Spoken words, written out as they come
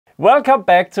Welcome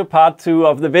back to part 2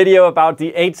 of the video about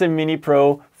the ATEM Mini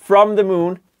Pro from the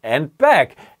moon and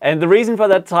back. And the reason for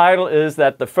that title is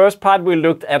that the first part we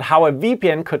looked at how a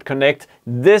VPN could connect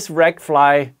this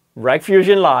RecFly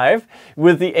RecFusion Live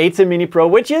with the ATEM Mini Pro,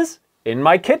 which is in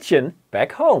my kitchen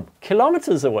back home,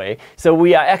 kilometers away. So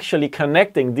we are actually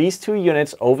connecting these two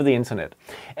units over the internet.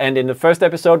 And in the first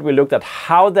episode, we looked at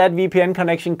how that VPN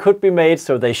connection could be made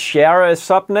so they share a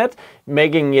subnet,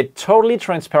 making it totally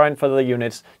transparent for the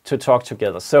units to talk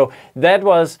together. So that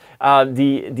was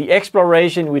the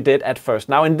exploration we did at first.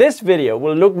 Now in this video,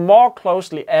 we'll look more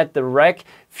closely at the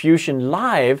RecFusion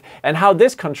Live and how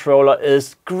this controller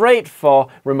is great for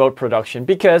remote production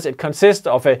because it consists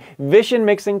of a vision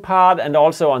mixing part, and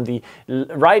also on the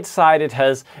right side it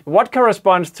has what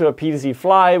corresponds to a PTZ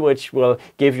Fly, which will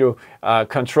give you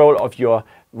control of your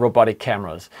robotic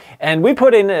cameras. And we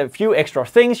put in a few extra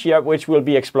things here which we'll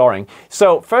be exploring.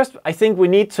 So first, I think we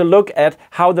need to look at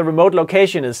how the remote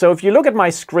location is. So if you look at my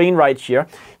screen right here,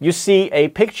 you see a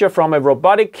picture from a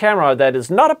robotic camera that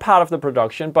is not a part of the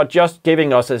production, but just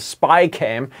giving us a spy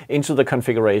cam into the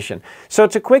configuration. So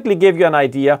to quickly give you an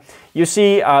idea, you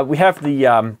see we have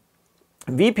the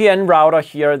VPN router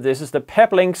here. This is the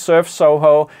PepVPN Surf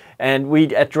Soho, and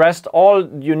we addressed all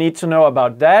you need to know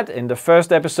about that in the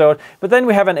first episode. But then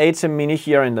we have an ATEM Mini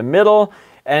here in the middle,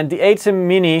 and the ATEM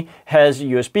Mini has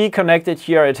USB connected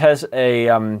here. It has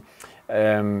a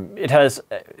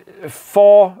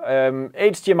four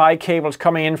HDMI cables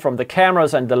coming in from the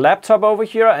cameras and the laptop over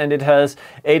here, and it has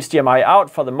HDMI out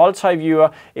for the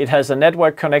multi-viewer. It has a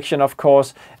network connection, of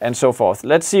course, and so forth.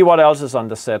 Let's see what else is on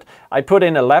the set. I put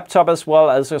in a laptop as well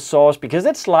as a source because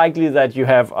it's likely that you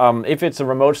have, if it's a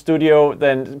remote studio,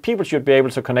 then people should be able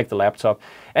to connect the laptop.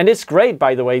 And it's great,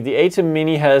 by the way. The ATEM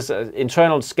Mini has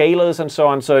internal scalers and so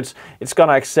on, so it's going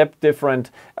to accept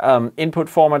different input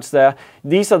formats there.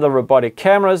 These are the robotic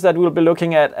cameras that we'll be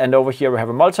looking at, and over here we have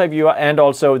a multi-viewer and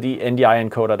also the NDI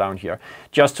encoder down here.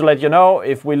 Just to let you know,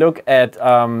 if we look at the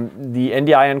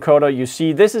NDI encoder, you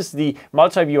see this is the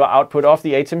multi-viewer output of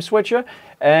the ATEM switcher,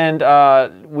 and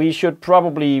we should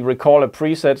probably recall a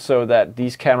preset so that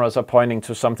these cameras are pointing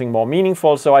to something more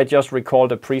meaningful. So I just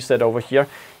recalled a preset over here.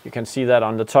 You can see that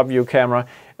on the top view camera.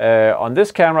 On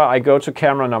this camera, I go to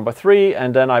camera number 3,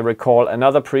 and then I recall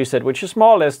another preset, which is more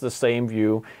or less the same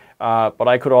view. But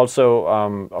I could also,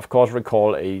 of course,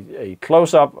 recall a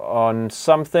close-up on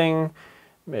something.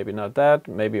 Maybe not that,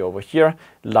 maybe over here,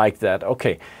 like that.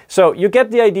 Okay, so you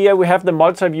get the idea. We have the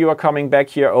multi-viewer coming back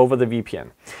here over the VPN.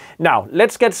 Now,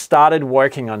 let's get started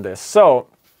working on this. So,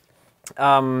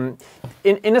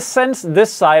 in a sense,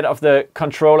 this side of the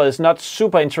controller is not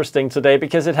super interesting today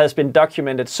because it has been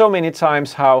documented so many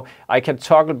times how I can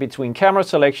toggle between camera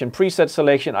selection, preset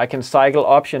selection. I can cycle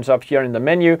options up here in the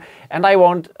menu, and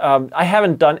I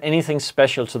haven't done anything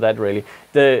special to that really.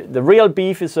 The real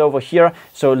beef is over here,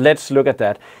 so let's look at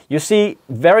that. You see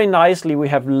very nicely we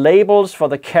have labels for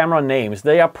the camera names.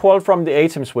 They are pulled from the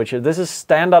ATEM switcher. This is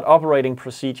standard operating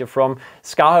procedure from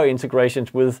SKAARHOJ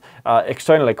integrations with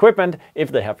external equipment.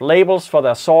 If they have labels for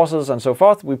their sources and so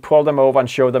forth, we pull them over and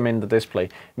show them in the display.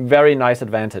 Very nice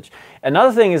advantage.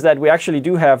 Another thing is that we actually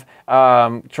do have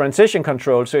transition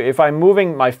control. So if I'm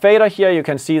moving my fader here, you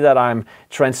can see that I'm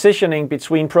transitioning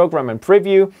between program and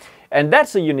preview. And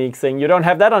that's a unique thing. You don't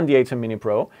have that on the ATEM Mini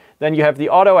Pro. Then you have the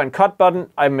auto and cut button.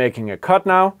 I'm making a cut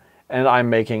now, and I'm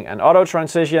making an auto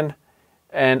transition,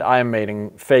 and I'm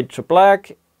making fade to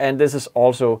black. And this is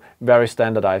also very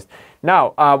standardized.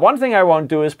 Now, one thing I won't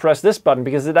do is press this button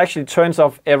because it actually turns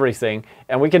off everything.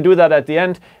 And we can do that at the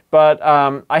end. But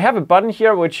I have a button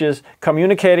here which is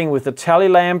communicating with the tally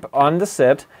lamp on the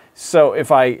set. So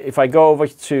if I go over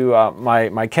to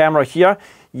my camera here,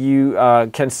 you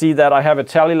can see that I have a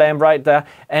tally lamp right there.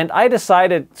 And I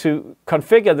decided to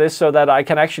configure this so that I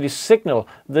can actually signal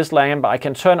this lamp. I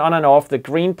can turn on and off the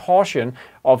green portion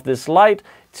of this light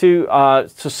to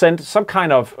send some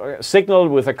kind of signal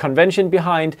with a convention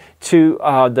behind to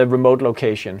the remote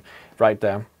location right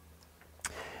there.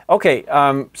 Okay,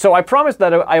 so I promised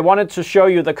that I wanted to show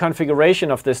you the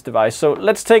configuration of this device. So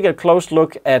let's take a close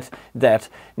look at that.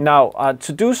 Now,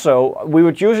 to do so, we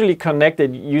would usually connect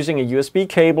it using a USB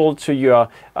cable to your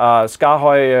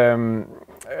SKAARHOJ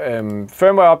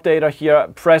firmware updater here,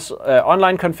 press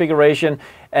online configuration,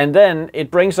 and then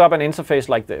it brings up an interface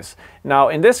like this. Now,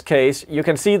 in this case, you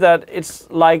can see that it's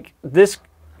like this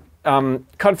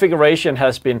configuration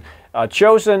has been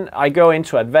chosen. I go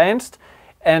into advanced,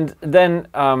 and then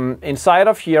inside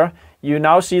of here, you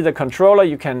now see the controller.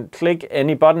 You can click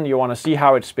any button you want to see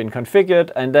how it's been configured,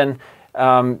 and then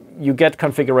you get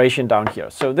configuration down here.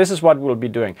 So this is what we'll be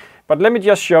doing. But let me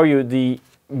just show you the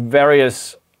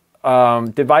various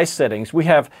device settings. We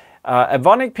have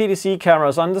Avonic PDC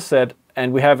cameras on the set,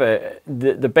 and we have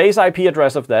the base IP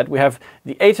address of that. We have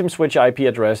the ATEM switch IP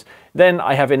address. Then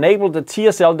I have enabled the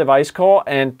TSL device core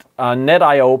and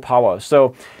NETIO power.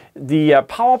 So the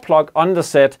power plug on the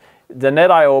set, the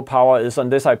NETIO power is on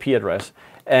this IP address.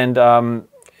 And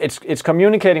it's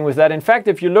communicating with that. In fact,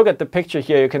 if you look at the picture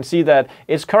here, you can see that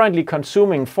it's currently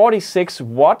consuming 46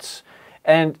 watts.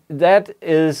 And that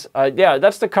is,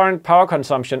 that's the current power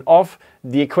consumption of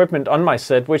the equipment on my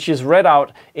set, which is read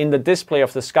out in the display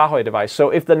of the SKAARHOJ device. So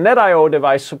if the NETIO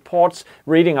device supports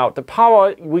reading out the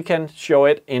power, we can show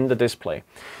it in the display.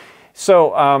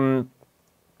 So,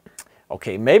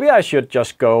 okay, maybe I should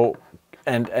just go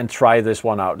and try this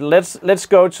one out. Let's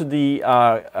go to the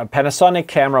Panasonic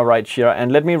camera right here,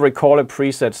 and let me recall a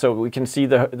preset so we can see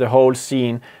the whole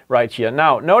scene right here.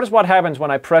 Now, notice what happens when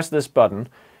I press this button.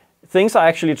 Things are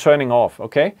actually turning off,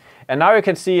 okay? And now you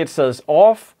can see it says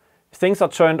off. Things are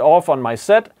turned off on my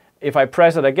set. If I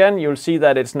press it again, you'll see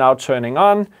that it's now turning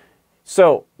on.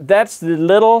 So that's the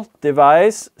little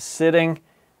device sitting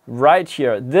right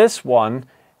here. This one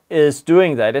is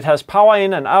doing that. It has power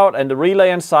in and out and the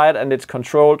relay inside, and it's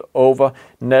controlled over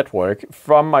network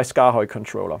from my SKAARHOJ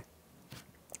controller.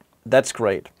 That's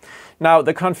great. Now,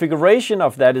 the configuration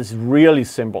of that is really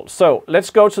simple. So let's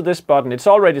go to this button. It's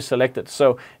already selected.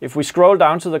 So if we scroll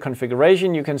down to the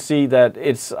configuration, you can see that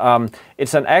it's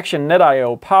an Action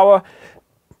NETIO power.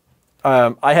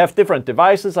 I have different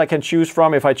devices I can choose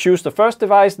from. If I choose the first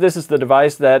device, this is the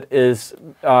device that is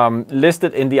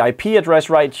listed in the IP address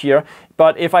right here.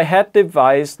 But if I had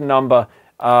device number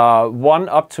 1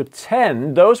 up to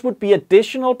 10, those would be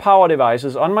additional power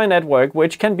devices on my network,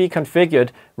 which can be configured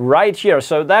right here.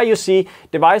 So there you see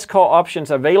device core options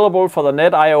available for the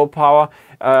NETIO power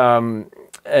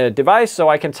device. So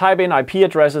I can type in IP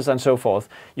addresses and so forth.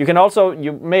 You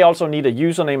may also need a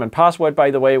username and password,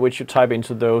 by the way, which you type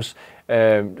into those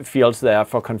fields there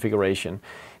for configuration.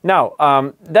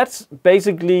 Now, that's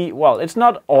basically, well, it's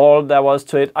not all there was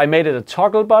to it. I made it a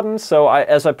toggle button, so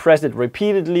as I press it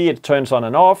repeatedly, it turns on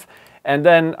and off. And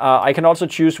then I can also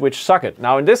choose which socket.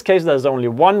 Now, in this case, there's only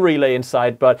one relay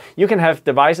inside, but you can have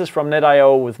devices from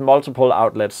NETIO with multiple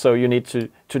outlets. So you need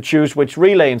to choose which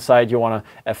relay inside you want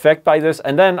to affect by this.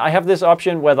 And then I have this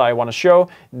option whether I want to show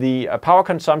the power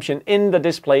consumption in the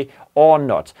display or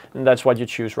not. And that's what you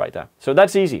choose right there. So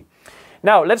that's easy.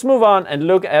 Now, let's move on and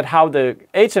look at how the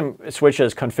ATEM switcher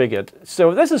is configured.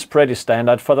 So this is pretty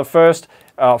standard. For the first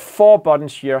 4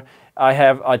 buttons here, I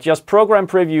have just program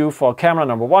preview for camera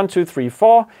number 1, 2, 3,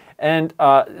 4. And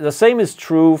the same is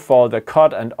true for the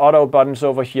cut and auto buttons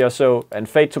over here. So, and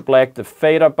fade to black, the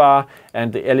fader bar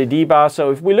and the LED bar.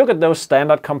 So if we look at those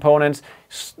standard components,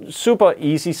 super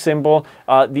easy, simple.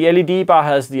 The LED bar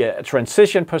has the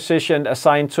transition position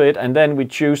assigned to it, and then we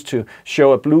choose to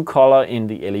show a blue color in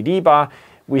the LED bar.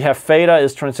 We have fader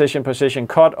is transition position,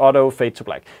 cut, auto, fade to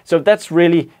black. So that's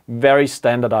really very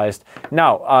standardized.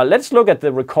 Now, let's look at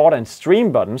the record and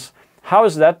stream buttons. How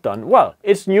is that done? Well,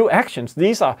 it's new actions.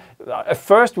 These are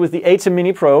first with the ATEM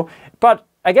Mini Pro, but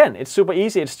again, it's super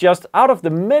easy. It's just out of the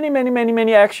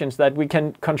many actions that we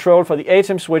can control for the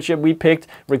ATEM switcher, we picked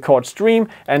record stream,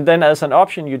 and then as an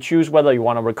option, you choose whether you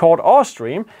want to record or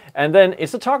stream, and then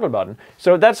it's a toggle button.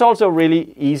 So that's also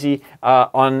really easy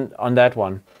on that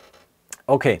one.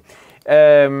 Okay.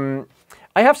 I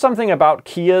have something about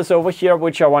keys over here,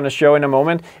 which I want to show in a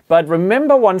moment. But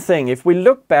remember one thing, if we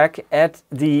look back at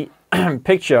the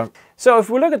picture. So if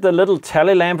we look at the little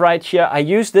tally lamp right here, I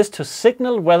use this to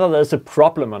signal whether there's a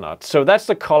problem or not. So that's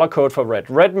the color code for red.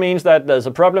 Red means that there's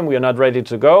a problem, we are not ready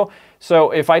to go.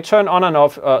 So if I turn on and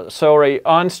off,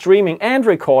 on streaming and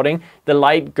recording, the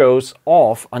light goes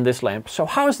off on this lamp. So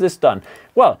how is this done?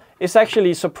 Well, it's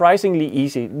actually surprisingly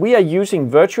easy. We are using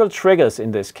virtual triggers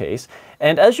in this case.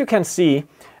 And as you can see,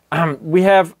 we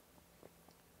have,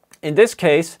 in this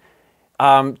case,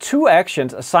 2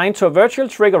 actions assigned to a virtual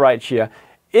trigger right here.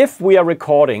 If we are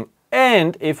recording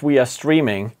and if we are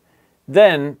streaming,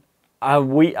 then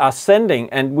we are sending,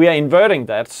 and we are inverting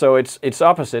that, so it's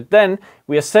opposite. Then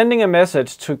we are sending a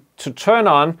message to turn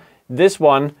on this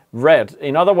one red.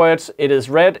 In other words, it is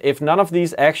red if none of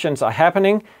these actions are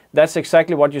happening. That's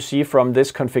exactly what you see from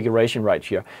this configuration right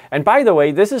here. And by the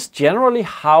way, this is generally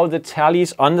how the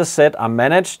tallies on the set are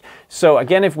managed. So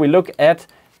again, if we look at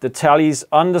the tallies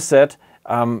on the set,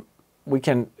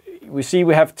 we see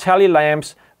we have tally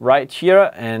lamps right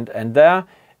here and there.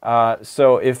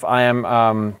 So if I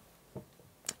am,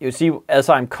 you see, as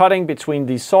I'm cutting between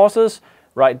these sources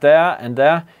right there and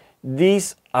there,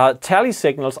 these tally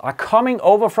signals are coming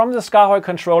over from the SKAARHOJ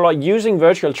controller using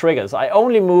virtual triggers. I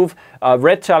only move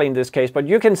red tally in this case, but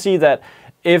you can see that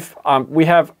if we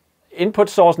have input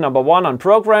source number 1 on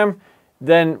program,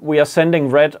 then we are sending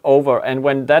red over, and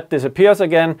when that disappears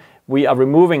again, we are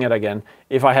removing it again.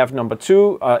 If I have number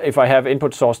 2, if I have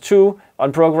input source 2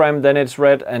 on program, then it's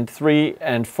red, and 3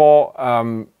 and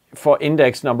 4 for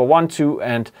index number 1, 2,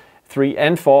 and 3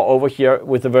 and 4 over here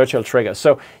with the virtual triggers.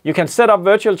 So you can set up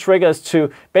virtual triggers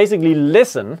to basically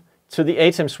listen to the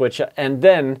ATEM switcher and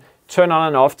then turn on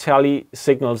and off tally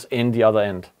signals in the other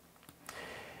end.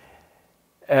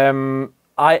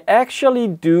 I actually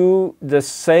do the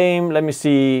same. Let me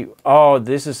see. Oh,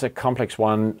 this is a complex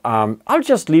one. I'll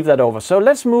just leave that over. So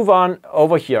let's move on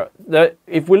over here.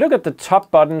 If we look at the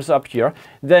top buttons up here,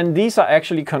 then these are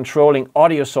actually controlling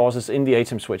audio sources in the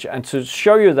ATEM switcher. And to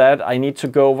show you that, I need to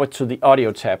go over to the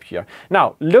audio tab here.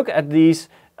 Now, look at these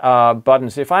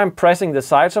buttons. If I'm pressing the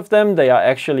sides of them, they are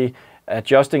actually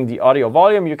adjusting the audio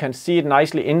volume. You can see it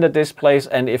nicely in the displays,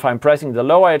 and if I'm pressing the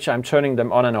lower edge, I'm turning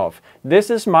them on and off. This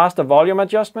is master volume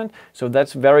adjustment, so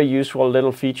that's very useful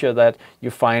little feature that you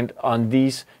find on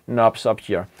these knobs up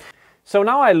here. So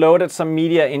now I loaded some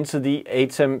media into the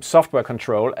ATEM software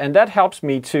control, and that helps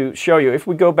me to show you. If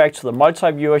we go back to the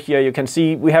multi-viewer here, you can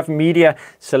see we have media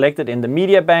selected in the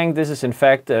media bank. This is in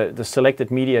fact the selected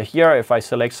media here. If I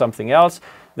select something else,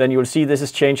 then you'll see this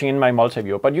is changing in my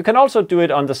multi-viewer. But you can also do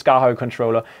it on the SKAARHOJ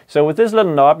controller. So with this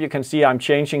little knob, you can see I'm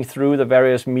changing through the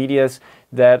various medias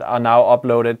that are now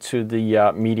uploaded to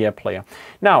the media player.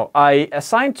 Now, I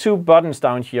assigned 2 buttons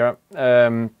down here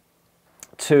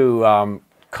to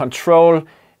control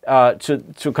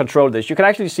this. You can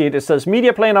actually see it. It says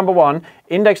media player number 1,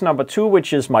 index number 2,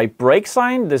 which is my break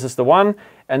sign. This is the one.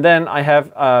 And then I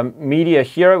have media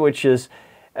here, which is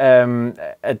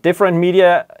a different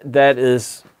media. That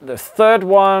is the third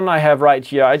one I have right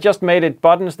here. I just made it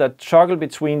buttons that toggle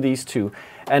between these 2.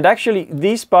 And actually,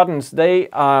 these buttons, they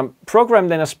are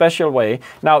programmed in a special way.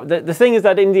 Now, the thing is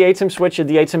that in the ATEM switcher,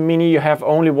 the ATEM Mini, you have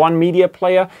only one media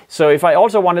player. So if I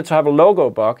also wanted to have a logo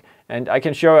box, and I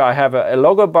can show you I have a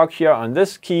logo box here on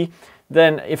this key,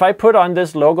 then if I put on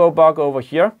this logo box over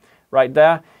here, right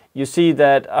there, you see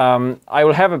that I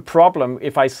will have a problem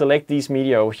if I select these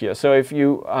media over here. So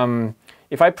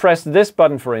if I press this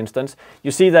button, for instance,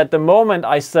 you see that the moment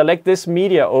I select this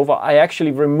media over, I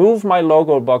actually remove my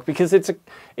logo box, because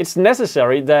it's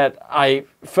necessary that I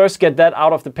first get that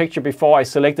out of the picture before I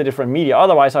select a different media.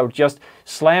 Otherwise, I would just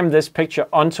slam this picture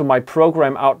onto my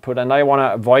program output, and I want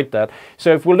to avoid that.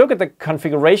 So if we look at the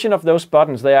configuration of those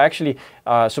buttons, they are actually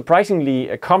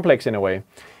surprisingly complex in a way.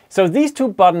 So these 2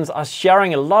 buttons are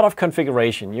sharing a lot of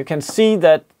configuration. You can see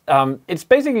that it's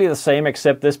basically the same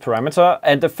except this parameter.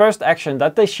 And the first action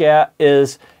that they share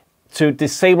is to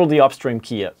disable the upstream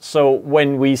key. So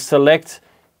when we select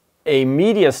a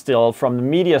media still from the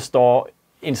media store,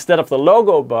 instead of the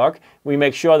logo bug, we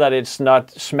make sure that it's not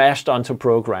smashed onto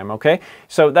program, okay?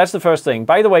 So that's the first thing.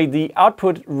 By the way, the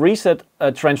output reset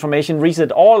transformation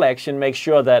reset all action makes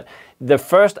sure that the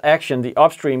first action, the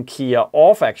upstream key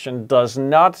off action, does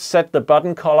not set the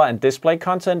button color and display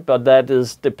content, but that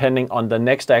is depending on the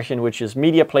next action, which is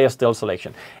media player still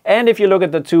selection. And if you look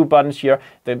at the 2 buttons here,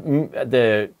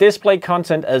 the display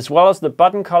content as well as the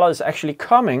button color is actually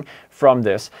coming from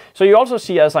this. So you also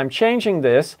see as I'm changing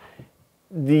this,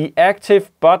 the active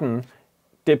button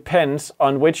depends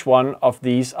on which one of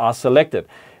these are selected.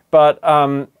 But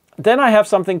then I have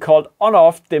something called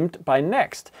on-off dimmed by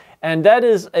next. And that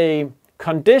is a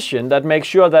condition that makes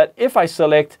sure that if I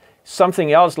select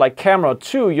something else like camera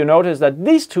 2, you notice that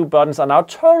these 2 buttons are now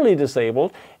totally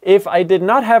disabled. If I did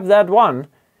not have that one,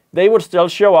 they would still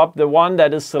show up the one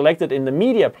that is selected in the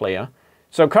media player.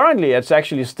 So currently it's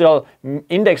actually still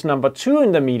index number 2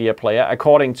 in the media player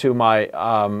according to my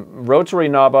rotary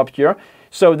knob up here.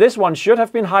 So this one should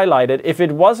have been highlighted if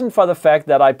it wasn't for the fact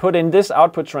that I put in this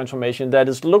output transformation that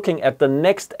is looking at the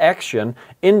next action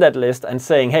in that list and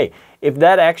saying, hey, if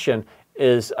that action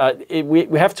is,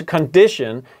 we have to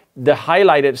condition the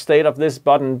highlighted state of this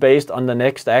button based on the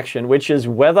next action, which is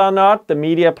whether or not the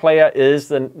media player is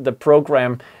the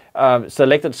program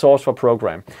selected source for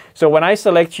program. So when I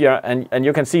select here, and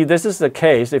you can see this is the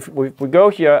case, if we go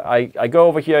here, I go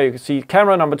over here, you can see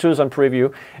camera number 2 is on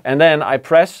preview, and then I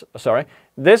press,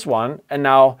 this one, and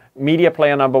now media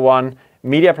player number 1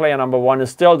 is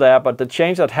still there, but the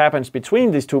change that happens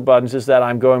between these 2 buttons is that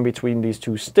I'm going between these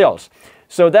 2 stills.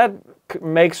 So that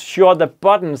makes sure the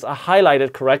buttons are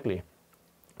highlighted correctly.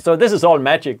 So this is all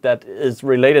magic that is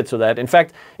related to that. In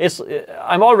fact,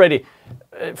 I'm already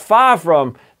far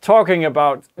from talking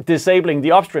about disabling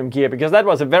the upstream gear, because that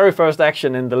was the very first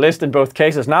action in the list in both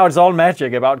cases. Now it's all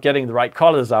magic about getting the right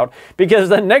colors out, because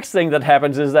the next thing that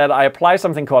happens is that I apply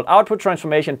something called output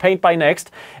transformation paint by next,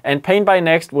 and paint by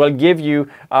next will give you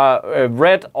a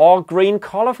red or green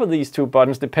color for these two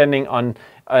buttons depending on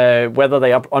whether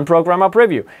they are on program or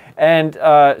preview. And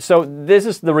so this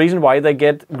is the reason why they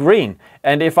get green.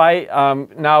 And if I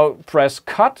now press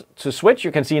cut to switch,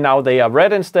 you can see now they are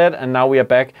red instead, and now we are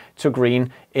back to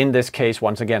green in this case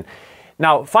once again.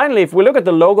 Now, finally, if we look at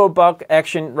the logo bug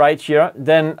action right here,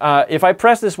 then if I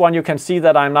press this one, you can see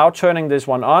that I'm now turning this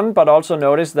one on, but also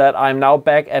notice that I'm now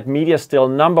back at media still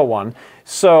number 1,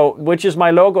 so which is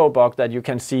my logo bug that you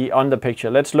can see on the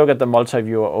picture. Let's look at the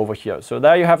multi-viewer over here. So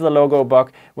there you have the logo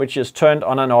bug, which is turned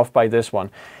on and off by this one.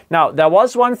 Now, there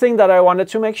was one thing that I wanted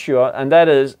to make sure, and that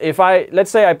is if let's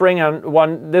say I bring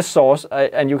on this source,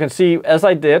 and you can see as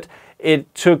I did,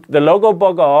 it took the logo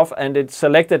bug off and it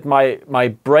selected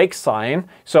my break sign,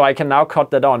 so I can now cut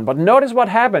that on. But notice what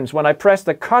happens when I press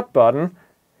the cut button,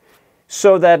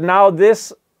 so that now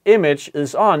this image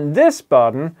is on. This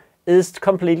button is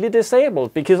completely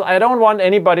disabled, because I don't want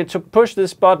anybody to push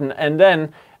this button and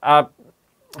then,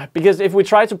 because if we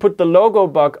try to put the logo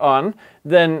bug on,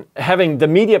 then having the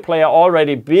media player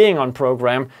already being on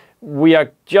program, we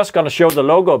are just going to show the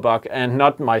logo bug and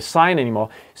not my sign anymore.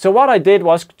 So what I did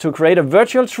was to create a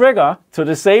virtual trigger to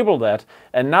disable that.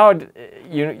 And now,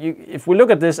 if we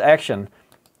look at this action,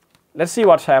 let's see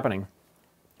what's happening.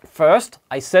 First,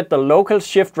 I set the local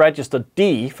shift register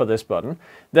D for this button.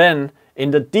 Then,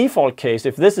 in the default case,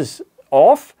 if this is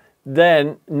off,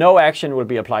 then no action will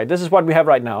be applied. This is what we have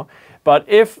right now. But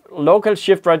if local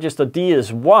shift register D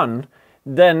is 1,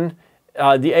 then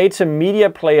the ATEM media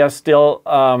player still,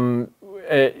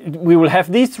 we will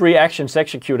have these 3 actions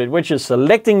executed, which is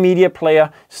selecting media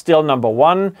player, still number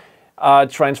 1,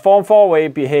 transform 4-way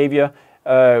behavior.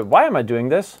 Why am I doing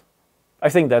this? I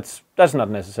think that's not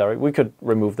necessary. We could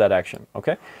remove that action,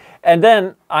 okay? And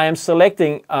then I am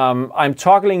selecting, I'm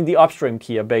toggling the upstream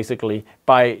key basically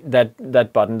by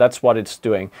that button. That's what it's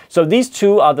doing. So these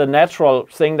two are the natural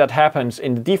thing that happens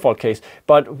in the default case.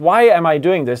 But why am I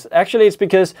doing this? Actually, it's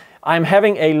because I'm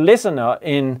having a listener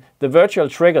in the virtual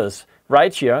triggers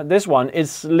right here. This one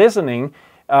is listening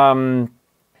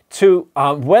to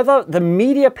whether the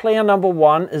media player number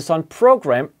 1 is on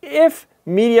program. If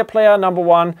media player number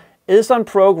 1 is on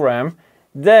program,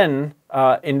 then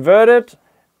inverted,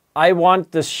 I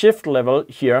want the shift level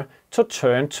here to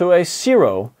turn to a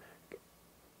 0,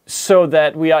 so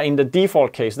that we are in the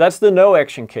default case. That's the no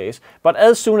action case. But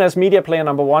as soon as media player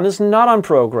number 1 is not on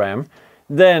program,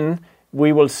 then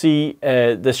we will see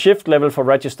the shift level for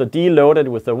register D loaded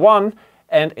with the 1.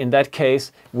 And in that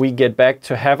case, we get back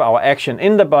to have our action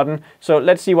in the button. So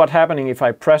let's see what's happening if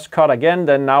I press cut again.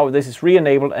 Then now this is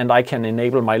re-enabled, and I can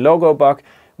enable my logo bug,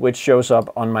 which shows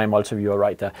up on my multi-viewer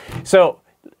right there. So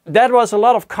that was a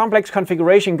lot of complex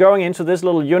configuration going into this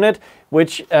little unit,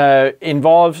 which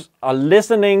involves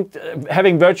listening,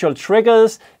 having virtual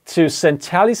triggers to send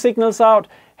tally signals out,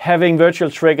 having virtual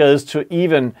triggers to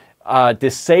even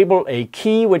disable a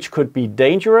key, which could be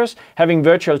dangerous, having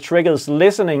virtual triggers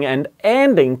listening and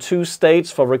ending 2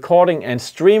 states for recording and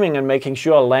streaming, and making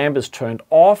sure a lamp is turned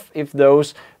off if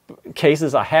those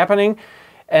cases are happening,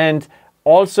 and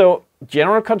also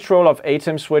general control of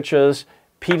ATEM switches,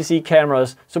 PDC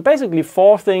cameras. So basically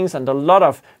 4 things, and a lot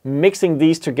of mixing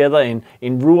these together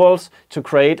in rules to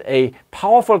create a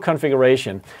powerful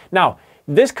configuration. Now,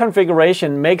 this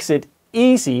configuration makes it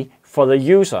easy for the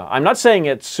user. I'm not saying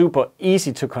it's super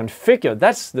easy to configure.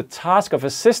 That's the task of a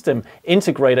system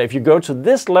integrator. If you go to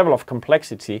this level of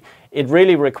complexity, it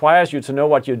really requires you to know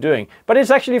what you're doing. But it's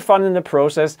actually fun in the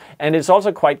process, and it's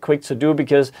also quite quick to do,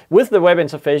 because with the web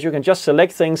interface, you can just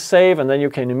select things, save, and then you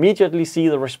can immediately see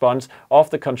the response of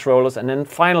the controllers, and then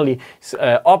finally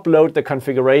upload the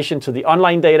configuration to the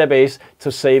online database to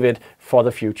save it for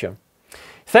the future.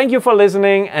 Thank you for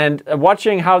listening and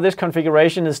watching how this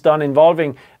configuration is done,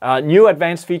 involving new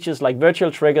advanced features like virtual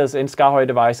triggers in SKAARHOJ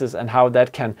devices, and how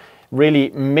that can really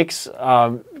mix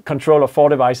control of 4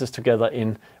 devices together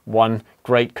in one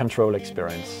great control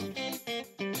experience.